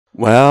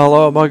Well,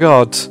 oh my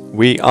god,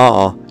 we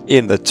are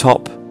in the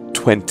top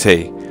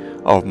 20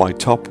 of my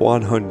top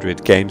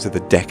 100 games of the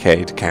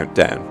decade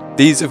countdown.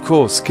 These, of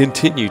course,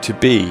 continue to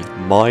be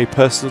my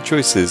personal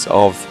choices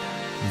of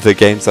the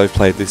games I've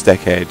played this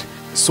decade,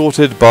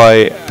 sorted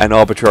by an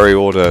arbitrary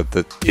order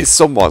that is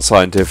somewhat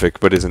scientific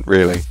but isn't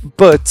really.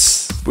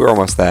 But we're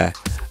almost there,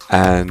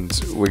 and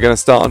we're going to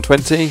start on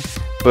 20,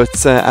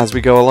 but as we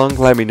go along,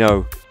 let me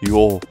know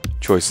your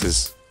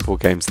choices for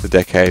games of the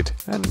decade,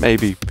 and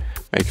maybe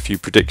make a few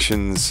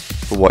predictions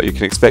for what you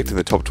can expect in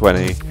the top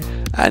 20,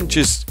 and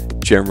just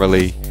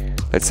generally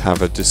let's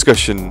have a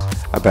discussion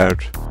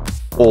about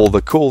all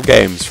the cool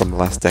games from the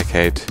last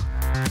decade.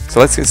 So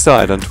let's get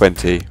started on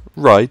 20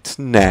 right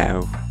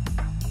now.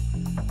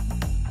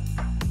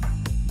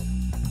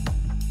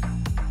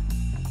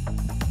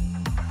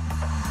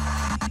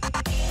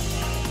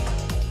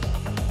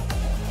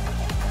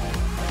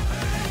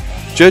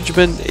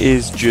 Judgment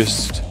is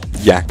just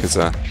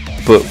Yakuza,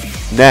 but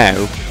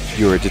now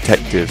you're a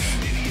detective.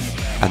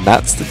 And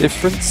that's the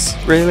difference,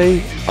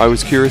 really. I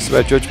was curious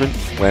about Judgment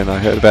when I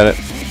heard about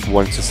it,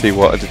 wanted to see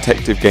what a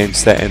detective game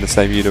set in the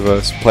same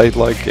universe played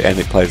like, and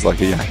it plays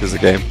like a Yakuza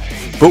game,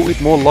 but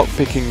with more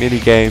lockpicking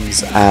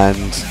mini-games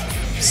and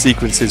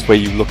sequences where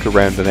you look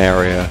around an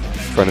area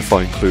trying to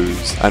find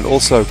clues, and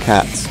also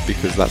cats,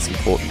 because that's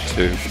important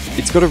too.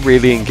 It's got a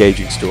really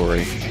engaging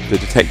story. The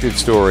detective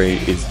story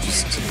is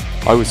just,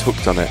 I was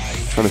hooked on it,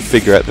 trying to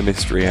figure out the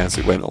mystery as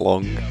it went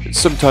along.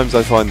 Sometimes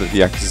I find that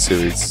the Yakuza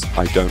series,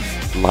 I don't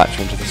latch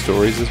onto the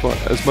stories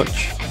as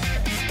much,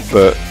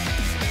 but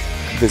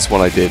this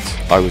one I did.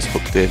 I was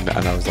hooked in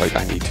and I was like,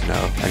 I need to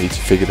know, I need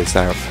to figure this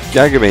out.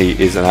 Yagami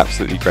is an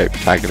absolutely great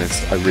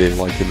protagonist. I really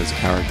like him as a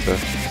character.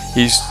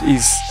 He's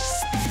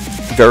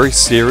very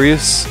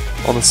serious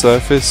on the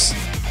surface,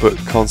 but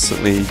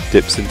constantly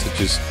dips into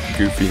just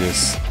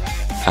goofiness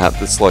at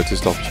the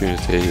slightest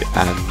opportunity,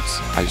 and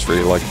I just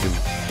really like him.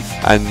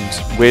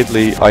 And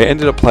weirdly, I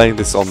ended up playing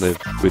this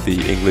with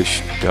the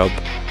English dub.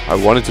 I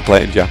wanted to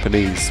play it in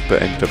Japanese,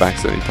 but ended up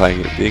accidentally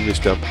playing it with the English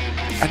dub.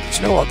 And do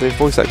you know what? The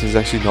voice acting is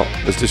actually not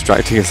as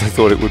distracting as I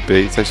thought it would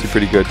be. It's actually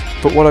pretty good.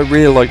 But what I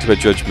really liked about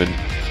Judgment,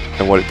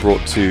 and what it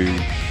brought to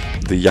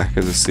the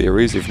Yakuza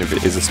series, even if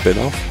it is a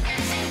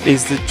spin-off,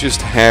 is that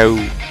just how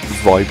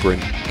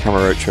vibrant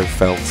Kamurocho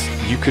felt.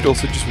 You could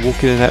also just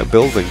walk in and out of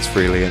buildings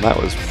freely, and that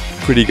was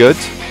pretty good.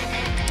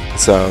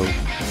 So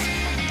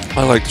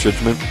I liked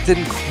Judgment.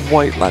 Didn't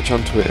quite latch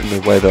onto it in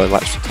the way that I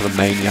latched onto the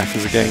main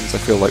Yakuza games. I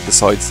feel like the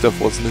side stuff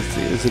wasn't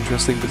as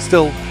interesting, but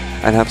still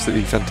an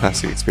absolutely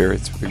fantastic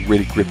experience with a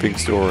really gripping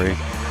story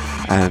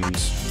and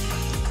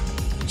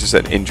just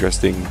an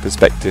interesting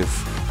perspective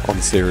on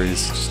the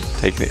series, just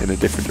taking it in a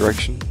different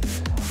direction.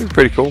 It was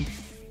pretty cool.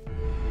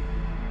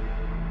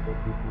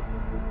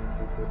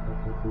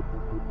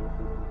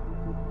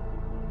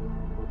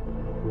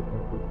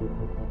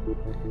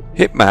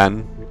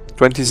 Hitman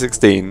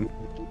 2016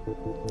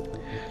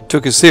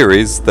 took a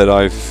series that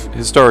I've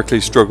historically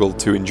struggled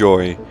to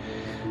enjoy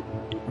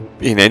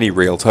in any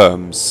real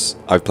terms.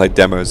 I've played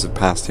demos of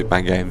past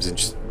Hitman games and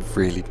just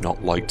really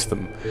not liked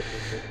them.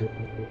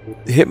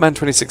 Hitman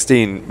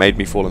 2016 made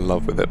me fall in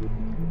love with it.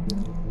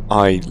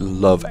 I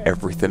love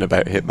everything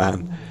about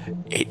Hitman.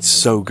 It's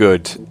so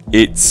good.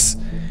 It's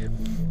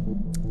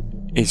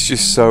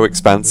just so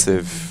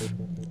expansive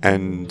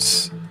and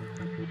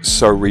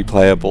so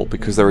replayable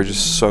because there are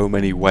just so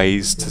many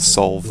ways to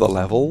solve the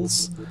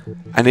levels.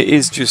 And it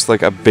is just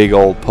like a big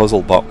old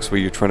puzzle box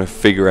where you're trying to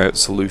figure out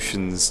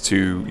solutions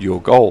to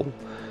your goal.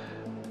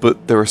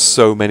 But there are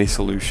so many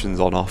solutions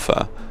on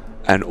offer,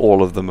 and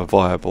all of them are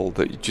viable,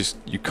 that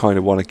you kind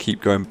of want to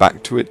keep going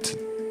back to it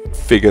to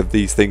figure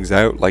these things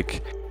out.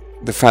 Like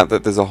the fact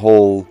that there's a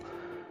whole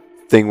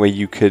thing where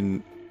you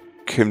can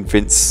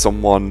convince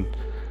someone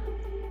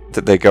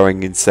that they're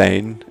going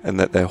insane and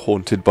that they're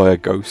haunted by a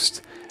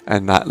ghost,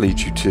 and that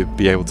leads you to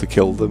be able to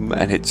kill them.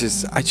 And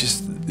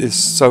there's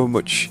so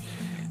much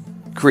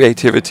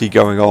creativity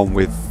going on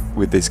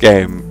with this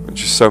game,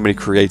 just so many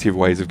creative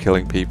ways of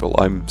killing people.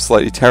 I'm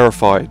slightly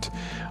terrified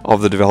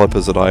of the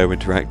developers at IO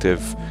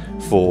Interactive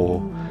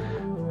for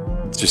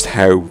just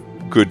how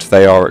good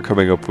they are at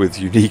coming up with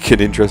unique and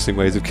interesting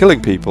ways of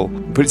killing people.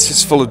 But it's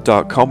just full of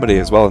dark comedy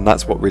as well, and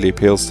that's what really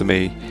appeals to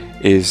me.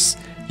 Is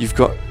you've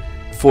got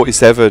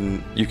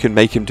 47, you can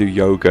make him do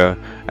yoga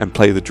and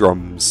play the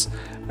drums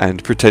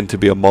and pretend to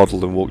be a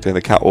model and walk down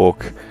the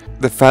catwalk.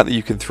 The fact that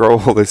you can throw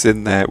all this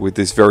in there with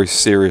this very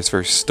serious,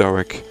 very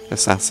stoic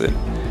assassin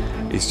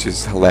is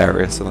just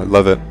hilarious, and I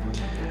love it.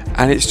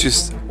 And it's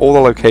just, all the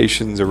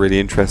locations are really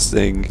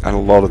interesting, and a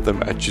lot of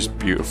them are just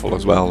beautiful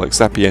as well. Like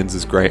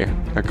Sapienza's great,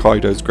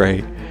 Hokkaido's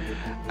great,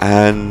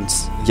 and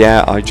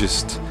yeah,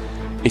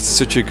 it's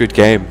such a good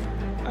game,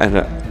 and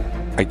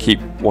I keep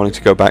wanting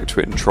to go back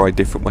to it and try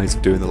different ways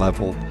of doing the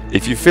level.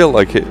 If you feel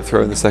like it,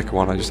 throw in the second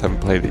one. I just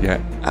haven't played it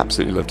yet.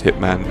 Absolutely loved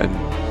Hitman,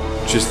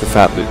 and just the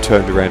fact that it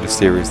turned around a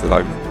series that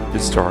I've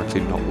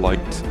historically not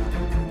liked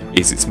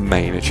is its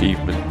main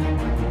achievement.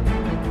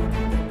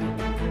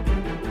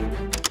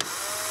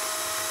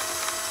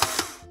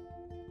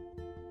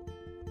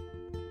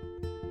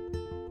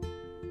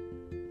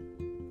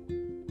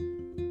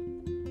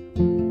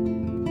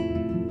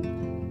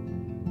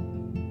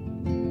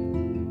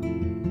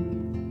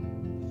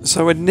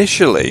 So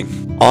initially,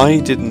 I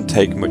didn't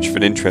take much of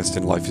an interest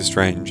in Life is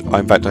Strange.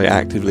 In fact, I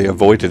actively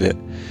avoided it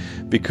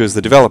because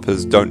the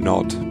developers, Don't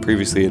Nod,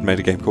 previously had made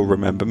a game called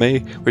Remember Me,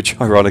 which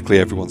ironically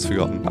everyone's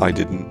forgotten. I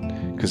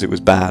didn't, because it was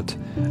bad.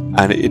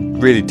 And it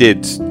really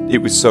did. It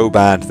was so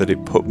bad that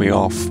it put me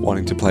off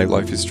wanting to play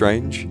Life is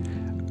Strange.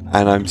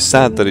 And I'm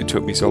sad that it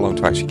took me so long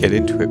to actually get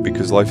into it,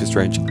 because Life is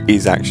Strange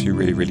is actually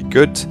really, really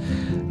good.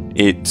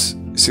 It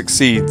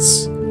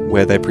succeeds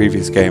where their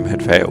previous game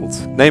had failed,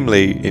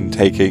 namely in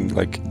taking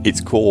like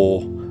its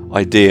core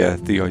idea,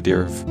 the idea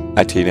of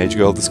a teenage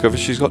girl discovers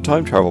she's got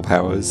time travel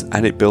powers,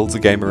 and it builds a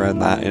game around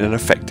that in an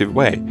effective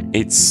way.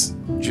 It's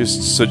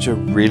just such a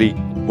really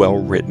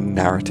well-written,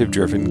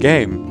 narrative-driven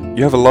game.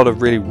 You have a lot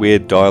of really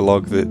weird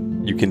dialogue that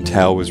you can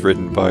tell was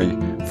written by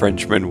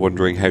Frenchmen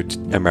wondering how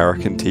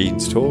American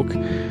teens talk,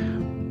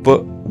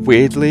 but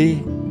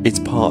weirdly, it's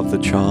part of the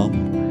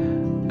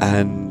charm,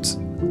 and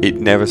it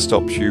never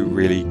stops you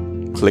really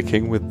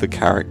clicking with the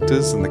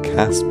characters and the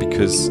cast,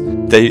 because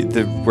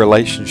the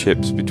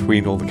relationships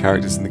between all the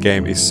characters in the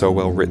game is so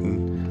well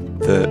written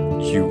that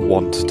you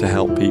want to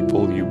help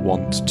people, you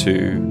want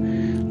to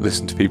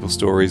listen to people's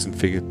stories and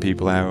figure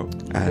people out,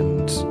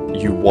 and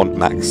you want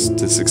Max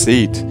to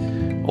succeed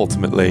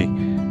ultimately.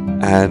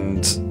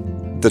 And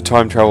the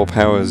time travel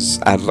powers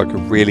add like a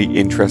really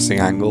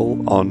interesting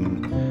angle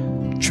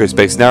on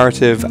choice-based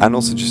narrative, and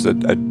also just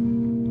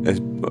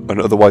an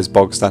otherwise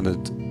bog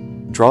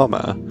standard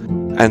drama.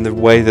 And the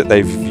way that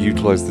they've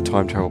utilised the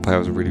time travel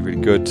powers are really,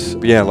 really good.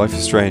 But yeah, Life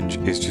is Strange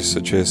is just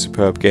such a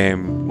superb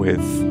game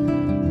with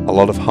a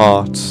lot of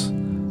heart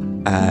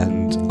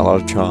and a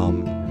lot of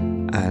charm,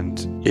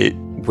 and it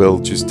will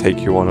just take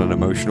you on an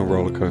emotional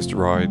roller coaster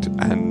ride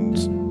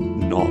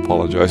and not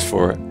apologise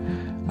for it.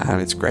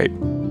 And it's great.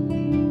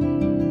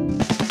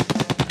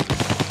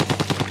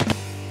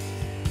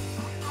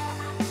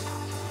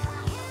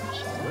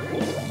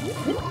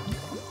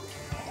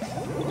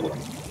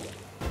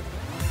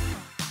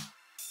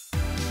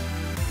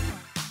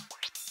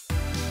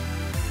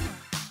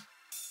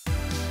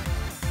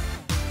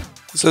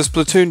 So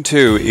Splatoon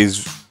 2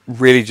 is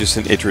really just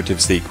an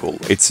iterative sequel.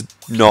 It's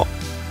not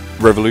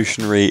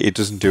revolutionary, it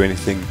doesn't do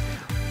anything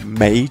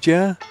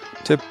major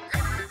to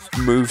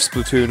move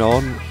Splatoon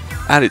on.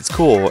 At its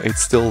core,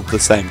 it's still the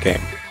same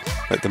game.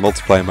 Like, the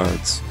multiplayer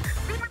modes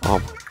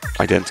are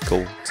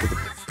identical to the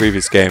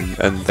previous game,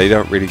 and they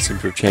don't really seem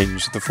to have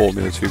changed the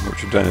formula too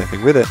much or done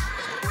anything with it.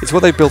 It's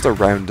what they built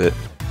around it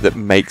that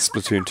makes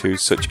Splatoon 2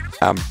 such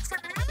a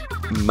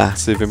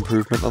massive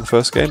improvement on the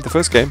first game. The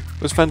first game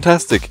was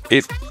fantastic.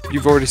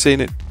 You've already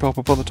seen it pop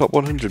up on the top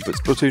 100, but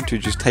Splatoon 2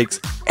 just takes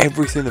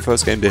everything the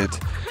first game did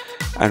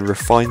and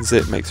refines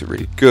it, makes it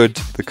really good.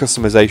 The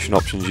customization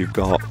options you've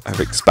got have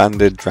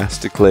expanded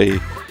drastically.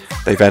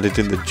 They've added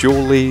in the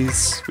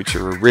Dualies, which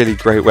are a really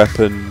great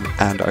weapon,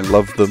 and I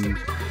love them,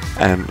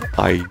 and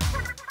I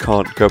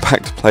can't go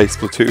back to play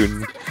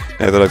Splatoon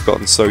now that I've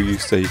gotten so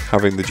used to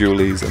having the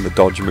Dualies and the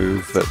dodge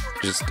move that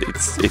just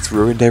it's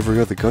ruined every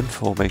other gun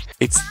for me.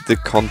 It's the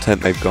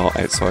content they've got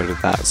outside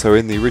of that. So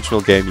in the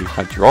original game you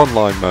had your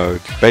online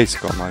mode, your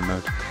basic online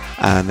mode,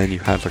 and then you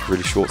had like a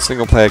really short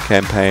single player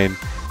campaign.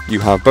 You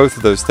have both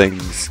of those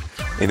things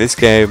in this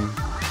game,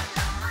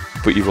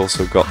 but you've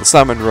also got the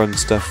salmon run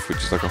stuff, which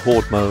is like a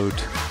horde mode,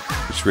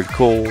 which is really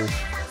cool.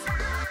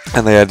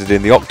 And they added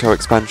in the Octo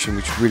expansion,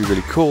 which is really,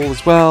 really cool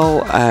as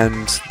well.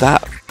 And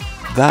that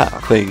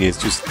thing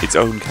is just its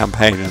own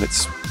campaign, and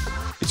it's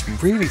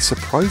really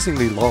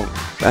surprisingly long.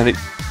 And it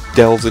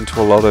delves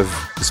into a lot of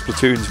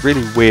Splatoon's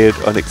really weird,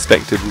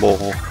 unexpected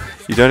lore.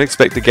 You don't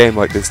expect a game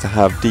like this to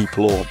have deep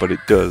lore, but it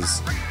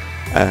does.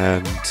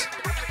 And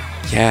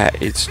yeah,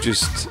 it's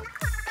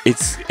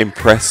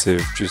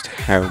impressive just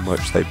how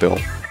much they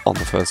built on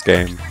the first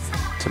game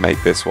to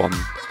make this one.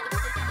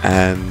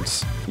 And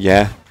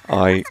yeah,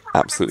 I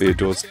absolutely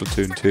adored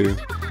Splatoon 2,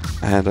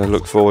 and I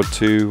look forward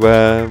to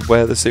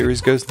where the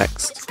series goes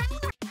next.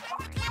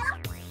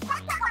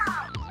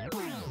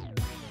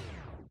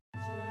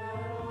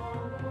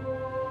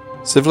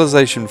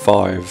 Civilization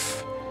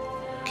 5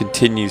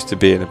 continues to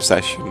be an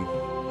obsession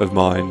of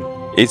mine.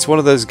 It's one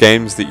of those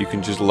games that you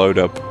can just load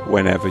up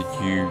whenever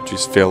you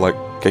just feel like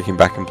kicking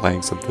back and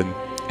playing something.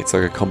 It's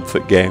like a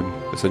comfort game,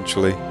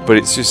 essentially. But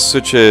it's just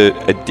such a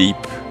deep,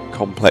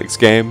 complex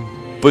game,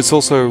 but it's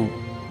also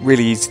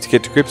really easy to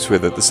get to grips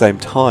with at the same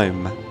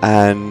time,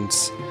 and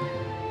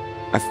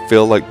I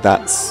feel like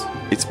that's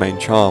its main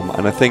charm.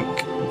 And I think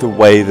the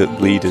way that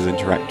leaders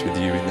interact with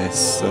you in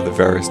this, so the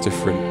various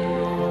different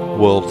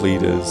world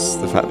leaders,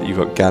 the fact that you've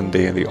got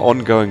Gandhi and the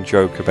ongoing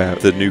joke about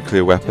the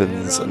nuclear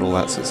weapons and all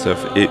that sort of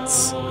stuff,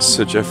 it's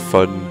such a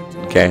fun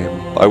game.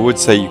 I would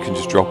say you can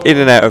just drop in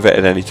and out of it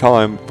at any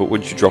time, but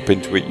once you drop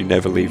into it you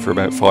never leave for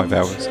about 5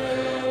 hours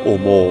or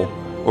more.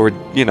 Or,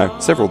 you know,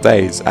 several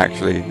days,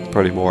 actually. It's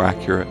probably more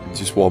accurate.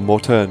 Just one more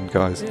turn,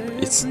 guys.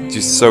 It's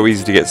just so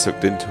easy to get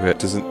sucked into it. It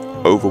doesn't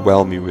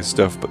overwhelm you with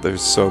stuff, but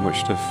there's so much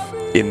stuff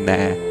in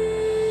there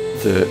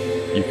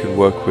that you can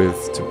work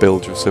with to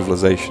build your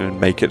civilization and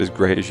make it as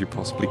great as you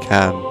possibly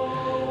can.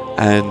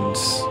 And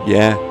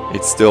yeah,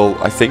 it's still,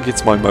 I think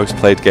it's my most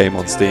played game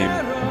on Steam,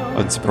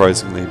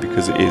 unsurprisingly,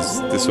 because it is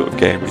the sort of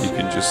game where you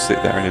can just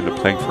sit there and end up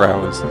playing for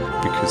hours,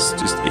 because it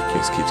just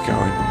keeps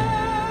going,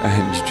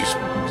 and it's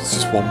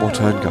just one more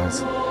turn,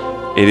 guys.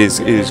 It is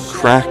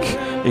crack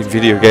in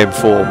video game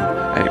form,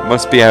 and it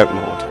must be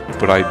outlawed,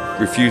 but I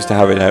refuse to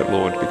have it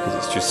outlawed because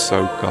it's just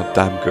so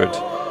goddamn good.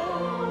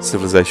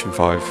 Civilization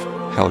 5,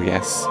 hell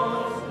yes.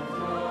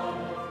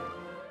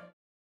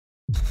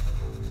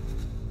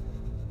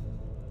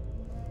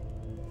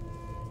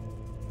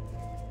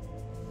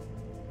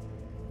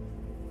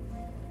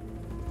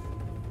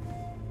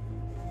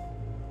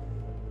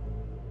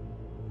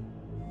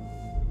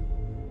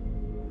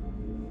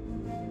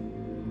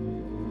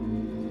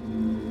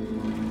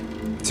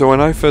 So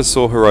when I first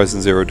saw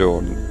Horizon Zero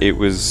Dawn, it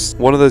was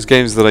one of those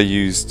games that I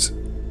used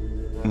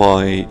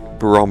my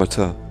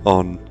barometer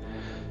on.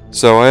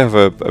 So I have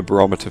a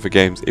barometer for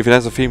games. If it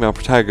has a female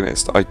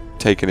protagonist, I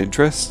take an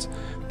interest,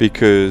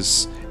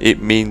 because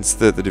it means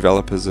that the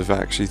developers have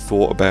actually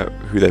thought about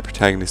who their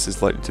protagonist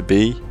is likely to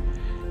be,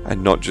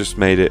 and not just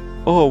made it,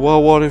 oh,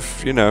 well, what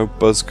if, you know,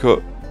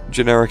 buzzcut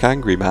generic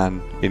angry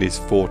man in his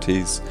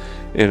 40s,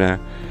 you know.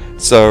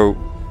 So,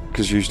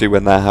 because usually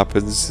when that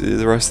happens,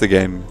 the rest of the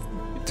game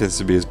tends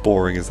to be as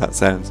boring as that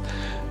sounds.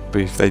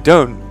 But if they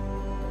don't,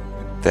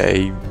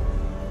 they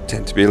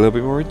tend to be a little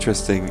bit more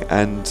interesting.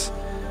 And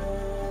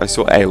I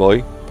saw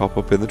Aloy pop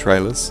up in the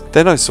trailers.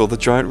 Then I saw the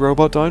giant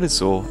robot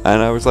dinosaur,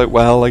 and I was like,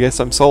 well, I guess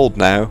I'm sold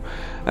now.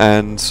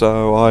 And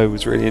so I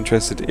was really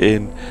interested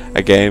in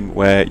a game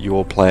where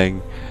you're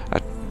playing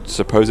a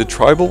supposed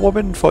tribal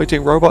woman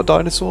fighting robot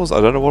dinosaurs.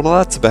 I don't know what all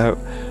that's about.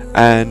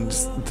 And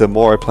the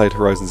more I played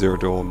Horizon Zero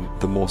Dawn,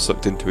 the more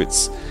sucked into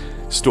its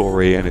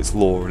story and its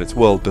lore and its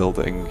world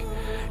building.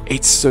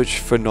 It's such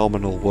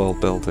phenomenal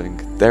world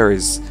building. There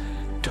is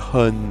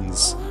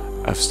tons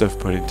of stuff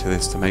put into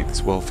this to make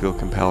this world feel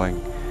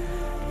compelling.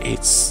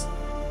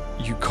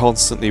 You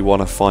constantly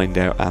want to find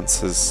out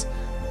answers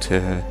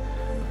to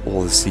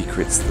all the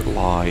secrets that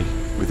lie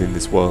within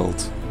this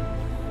world,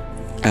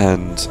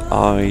 and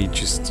I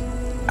just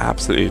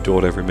absolutely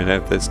adored every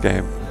minute of this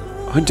game.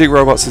 Hunting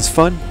robots is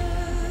fun,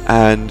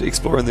 and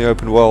exploring the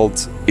open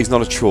world is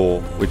not a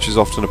chore, which is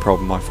often a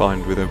problem I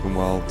find with open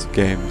world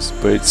games,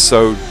 but it's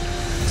so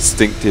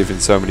distinctive in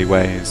so many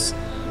ways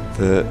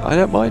that I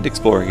don't mind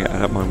exploring it, I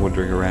don't mind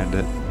wandering around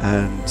it,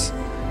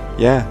 and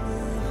yeah,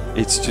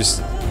 it's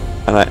just,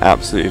 and I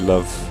absolutely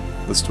love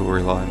the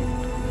storyline,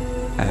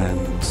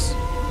 and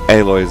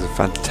Aloy is a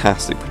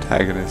fantastic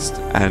protagonist,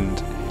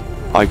 and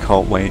I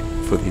can't wait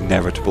for the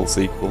inevitable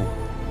sequel.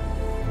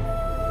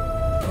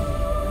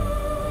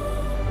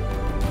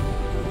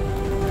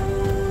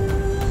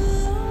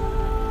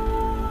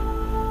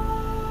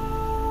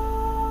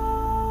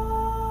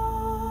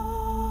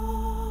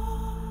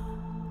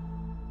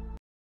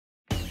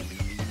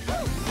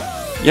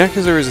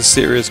 Yakuza is a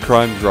serious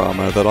crime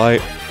drama that I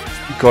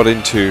got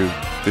into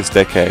this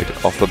decade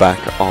off the back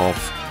of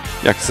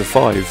Yakuza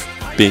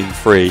 5 being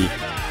free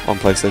on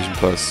PlayStation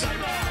Plus.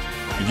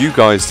 You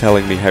guys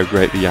telling me how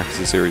great the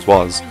Yakuza series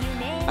was,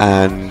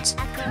 and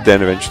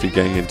then eventually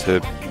getting into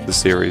the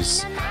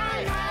series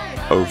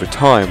over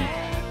time.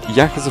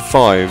 Yakuza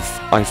 5,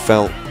 I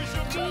felt,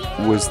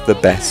 was the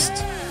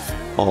best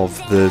of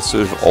the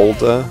sort of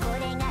older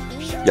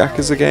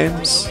Yakuza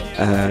games.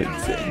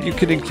 You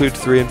can include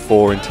 3 and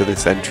 4 into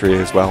this entry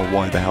as well,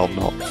 why the hell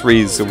not? 3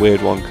 is a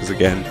weird one because,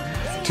 again,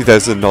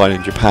 2009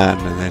 in Japan,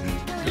 and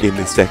then in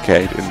this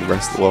decade in the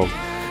rest of the world.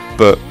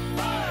 But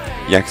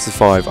Yakuza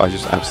 5, I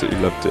just absolutely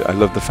loved it. I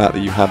love the fact that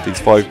you had these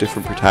 5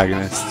 different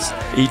protagonists,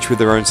 each with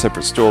their own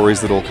separate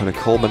stories that all kind of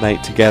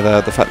culminate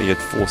together. The fact that you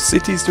had 4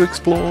 cities to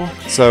explore,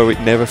 so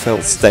it never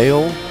felt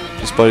stale,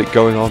 despite it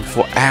going on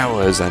for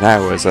hours and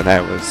hours and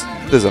hours.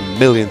 There's a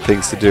million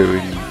things to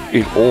do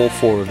in all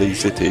 4 of these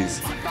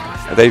cities.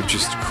 They've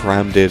just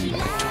crammed in a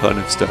ton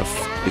of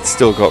stuff. It's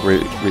still got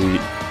really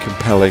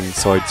compelling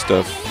side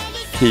stuff.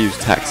 Kiryu's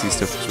taxi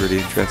stuff was really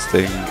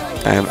interesting.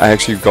 I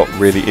actually got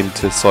really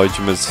into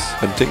Saijima's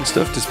hunting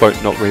stuff,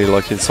 despite not really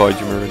liking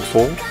Saijima in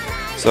 4.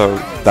 So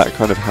that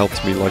kind of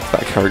helped me like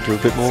that character a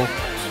bit more.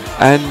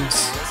 And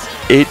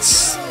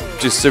it's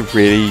just a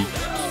really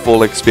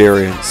full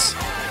experience,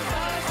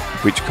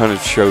 which kind of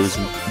shows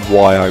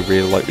why I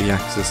really like the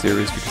Yakuza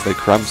series, because they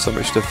cram so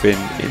much stuff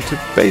into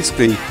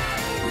basically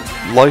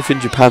life in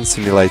Japan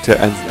simulator,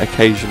 and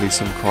occasionally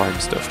some crime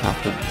stuff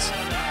happens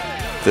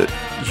that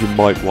you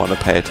might want to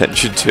pay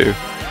attention to.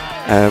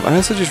 I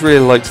also just really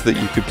liked that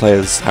you could play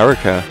as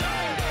Haruka,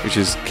 which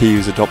is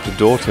Kiryu's adopted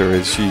daughter,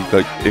 as she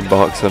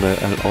embarks on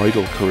an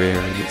idol career,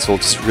 and it's all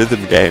just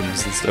rhythm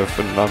games and stuff,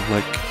 and I'm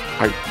like,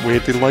 I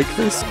weirdly like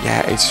this.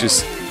 Yeah,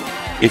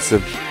 it's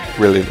a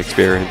brilliant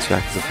experience,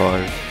 Yakuza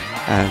 5,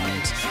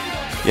 and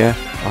yeah,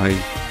 I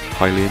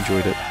highly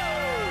enjoyed it.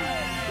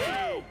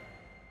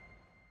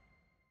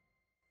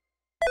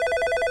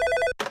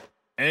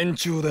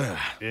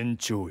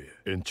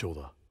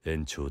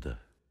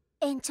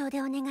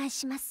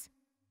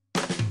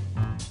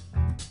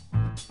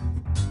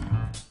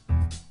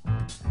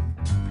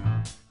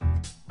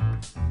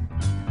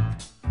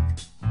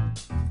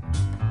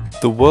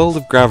 The world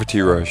of Gravity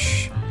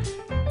Rush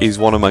is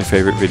one of my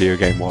favourite video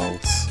game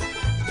worlds.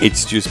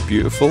 It's just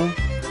beautiful,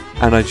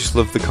 and I just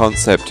love the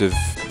concept of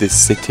this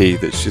city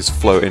that's just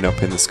floating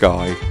up in the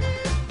sky.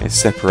 It's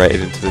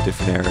separated into the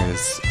different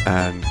areas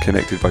and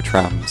connected by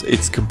trams.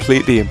 It's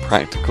completely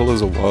impractical as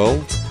a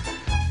world,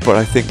 but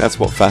I think that's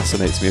what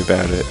fascinates me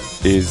about it,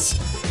 is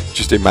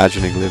just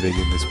imagining living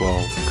in this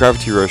world.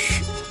 Gravity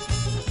Rush,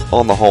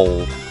 on the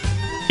whole,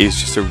 is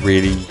just a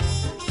really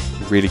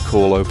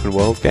cool open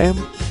world game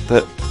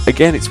that,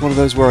 again, it's one of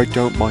those where I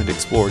don't mind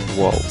exploring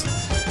the world.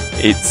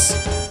 It's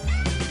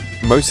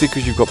mostly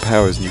because you've got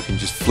powers and you can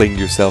just fling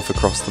yourself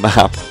across the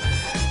map,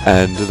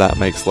 and that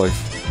makes life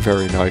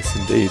very nice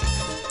indeed.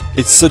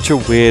 It's such a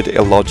weird,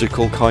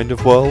 illogical kind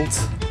of world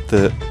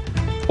that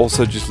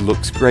also just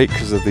looks great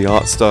because of the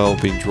art style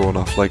being drawn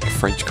off like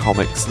French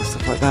comics and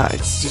stuff like that.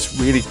 It's just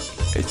really,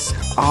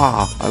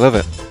 I love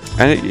it.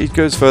 And it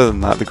goes further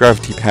than that. The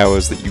gravity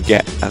powers that you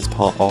get as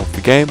part of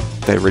the game,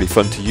 they're really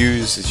fun to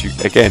use. As you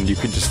can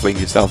just fling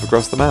yourself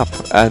across the map.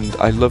 And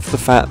I love the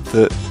fact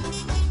that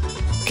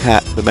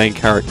Kat, the main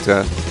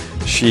character,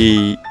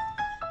 she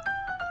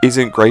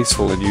isn't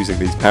graceful in using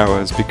these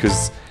powers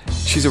because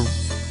she's a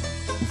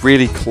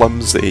really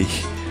clumsy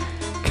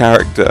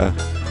character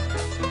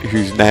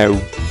who's now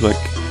like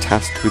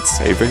tasked with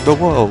saving the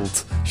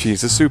world.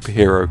 She's a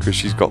superhero because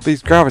she's got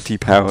these gravity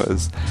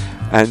powers,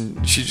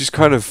 and she just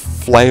kind of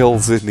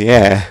flails in the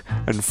air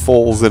and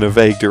falls in a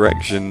vague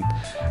direction,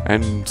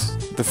 and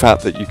the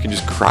fact that you can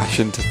just crash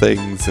into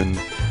things and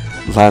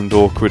land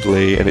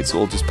awkwardly, and it's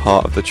all just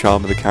part of the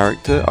charm of the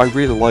character. I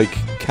really like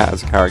Kat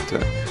as a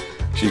character.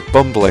 She's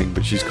bumbling,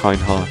 but she's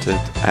kind-hearted,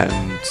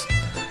 and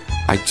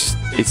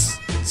it's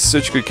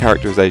such good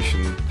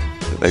characterization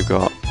that they've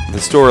got. The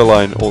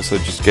storyline also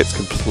just gets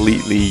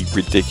completely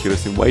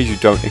ridiculous in ways you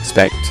don't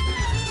expect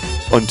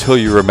until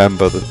you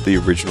remember that the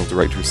original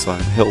director,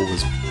 Simon Hill,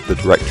 was the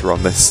director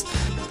on this.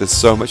 There's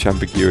so much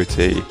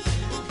ambiguity,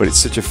 but it's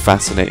such a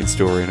fascinating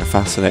story and a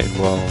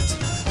fascinating world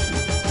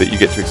that you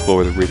get to explore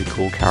with a really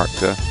cool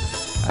character,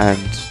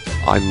 and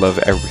I love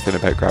everything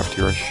about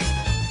Gravity Rush.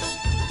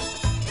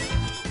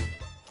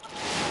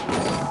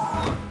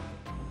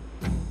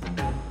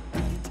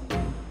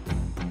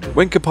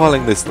 When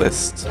compiling this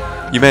list,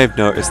 you may have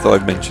noticed that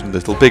I've mentioned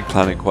Little Big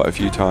Planet quite a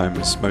few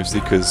times,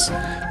 mostly because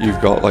you've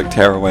got like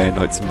Tearaway and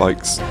Knights and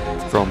Bikes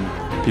from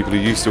people who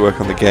used to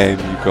work on the game.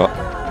 You've got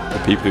the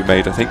people who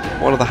made, I think,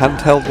 one of the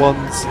handheld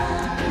ones,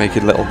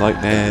 making Little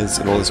Nightmares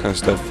and all this kind of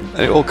stuff. And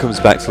it all comes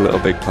back to Little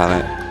Big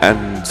Planet.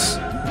 And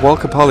while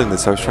compiling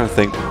this, I was trying to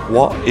think,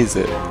 what is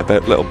it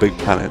about Little Big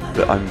Planet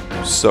that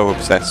I'm so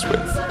obsessed with?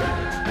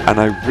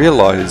 And I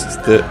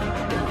realised that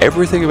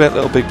everything about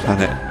Little Big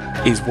Planet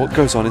is what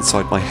goes on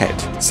inside my head.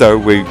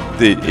 So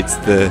it's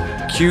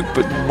the cute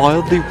but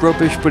mildly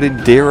rubbish but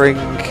endearing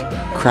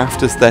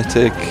craft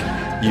aesthetic.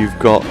 You've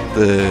got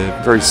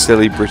the very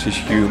silly British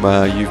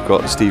humour. You've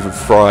got Stephen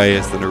Fry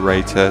as the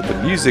narrator.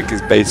 The music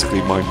is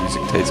basically my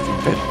music taste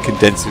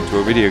condensed into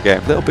a video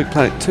game. Little Big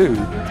Planet 2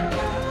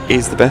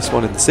 is the best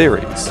one in the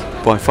series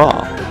by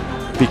far,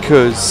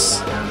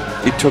 because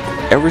it took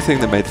everything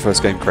that made the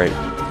first game great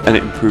and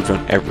it improved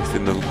on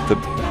everything.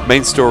 The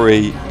main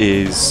story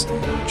is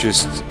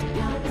just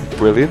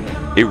brilliant.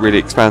 It really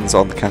expands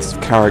on the cast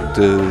of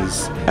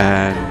characters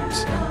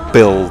and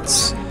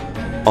builds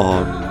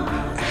on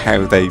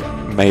how they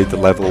made the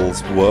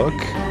levels work.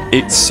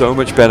 It's so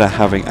much better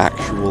having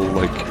actual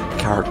like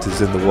characters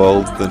in the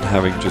world than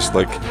having just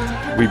like,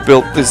 we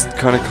built this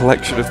kind of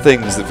collection of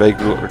things that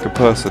vaguely look like a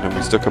person and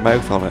we stuck a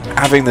mouth on it.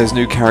 Having those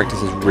new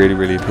characters is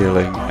really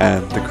appealing,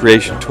 and the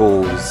creation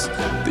tools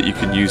that you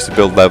can use to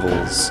build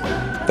levels,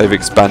 they've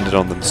expanded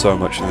on them so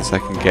much in the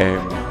second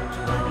game,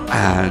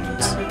 and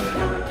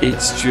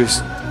it's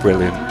just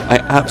brilliant. I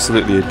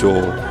absolutely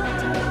adore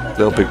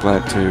Little Big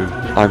Planet 2.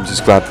 I'm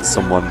just glad that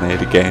someone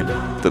made a game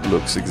that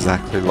looks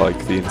exactly like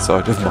the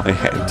inside of my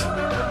head.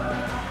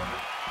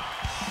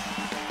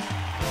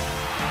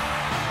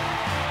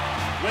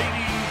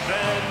 Ladies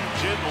and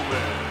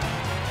gentlemen,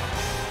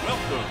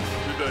 welcome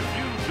to the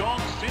New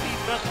Donk City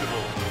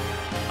Festival,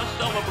 a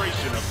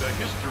celebration of the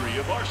history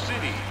of our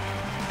city.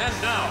 And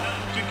now,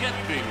 to get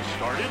things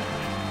started,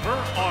 her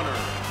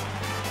honor,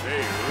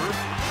 Mayor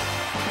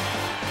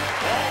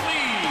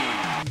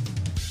Pauline.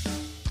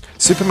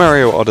 Super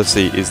Mario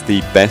Odyssey is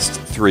the best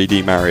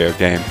 3D Mario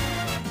game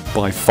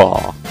by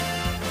far.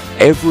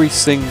 Every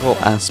single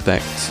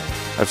aspect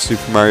of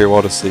Super Mario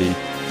Odyssey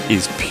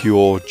is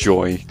pure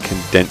joy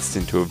condensed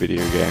into a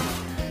video game.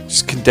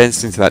 Just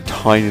condensed into that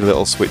tiny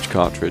little Switch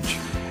cartridge.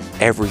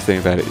 Everything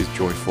about it is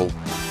joyful.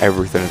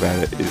 Everything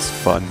about it is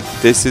fun.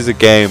 This is a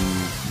game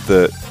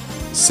that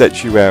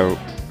sets you out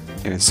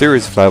in a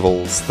series of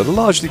levels that are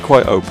largely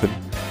quite open,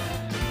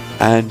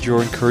 and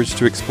you're encouraged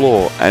to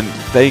explore, and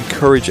they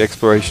encourage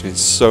exploration in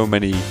so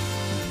many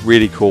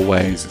really cool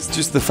ways. It's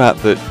just the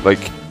fact that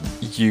like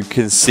you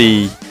can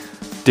see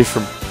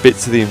different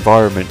bits of the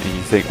environment and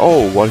you think,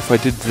 oh, what if I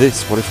did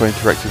this? What if I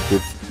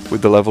interacted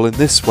with the level in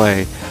this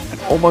way?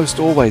 And almost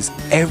always,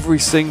 every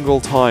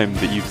single time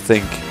that you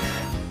think,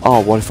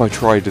 oh, what if I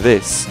tried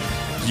this?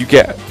 you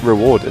get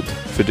rewarded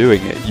for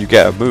doing it. You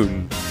get a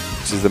moon,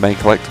 which is the main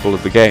collectible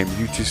of the game.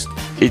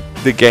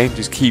 The game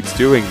just keeps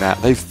doing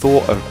that. They've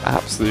thought of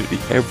absolutely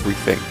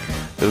everything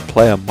that a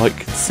player might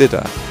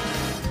consider,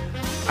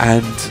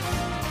 and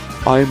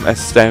I'm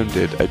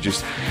astounded at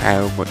just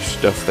how much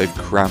stuff they've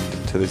crammed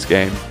into this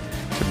game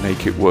to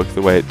make it work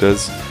the way it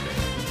does.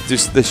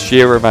 Just the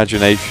sheer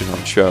imagination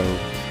on show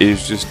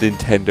is just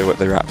Nintendo at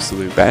their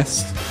absolute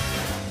best,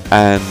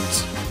 and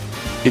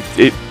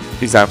it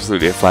is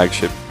absolutely a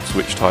flagship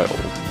Switch title.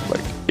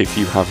 Like, if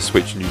you have a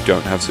Switch and you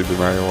don't have Super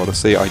Mario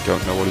Odyssey, I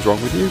don't know what is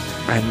wrong with you.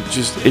 And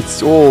just,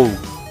 it's all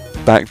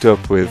backed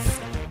up with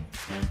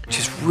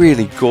just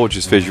really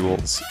gorgeous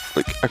visuals,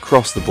 like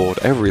across the board.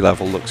 Every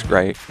level looks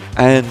great,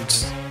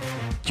 and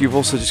you've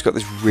also just got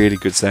this really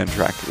good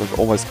soundtrack. Like,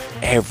 almost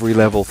every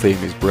level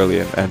theme is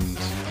brilliant, and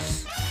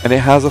it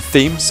has a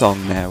theme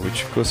song now,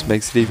 which of course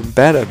makes it even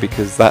better,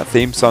 because that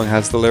theme song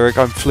has the lyric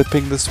 "I'm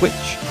flipping the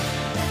Switch,"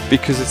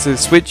 because it's a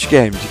Switch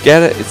game. Do you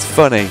get it? It's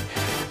funny.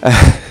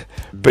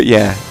 But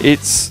yeah,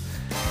 it's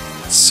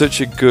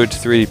such a good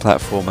 3D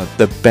platformer,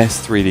 the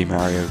best 3D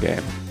Mario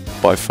game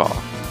by far.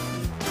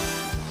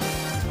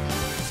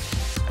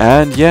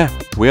 And yeah,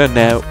 we are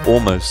now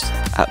almost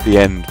at the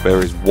end. There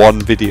is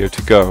one video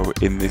to go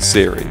in this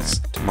series.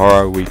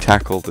 Tomorrow we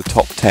tackle the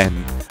top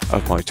 10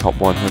 of my top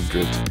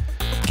 100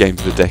 Games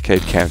of the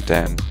Decade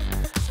countdown.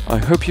 I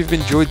hope you've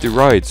enjoyed the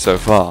ride so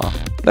far.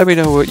 Let me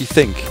know what you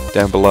think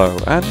down below,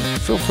 and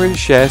feel free to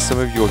share some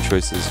of your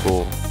choices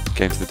for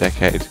Games of the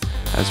Decade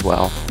as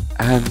well.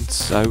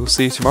 And I will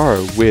see you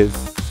tomorrow with,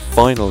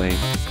 finally,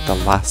 the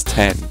last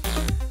 10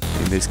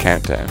 in this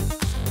countdown.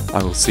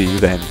 I will see you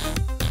then.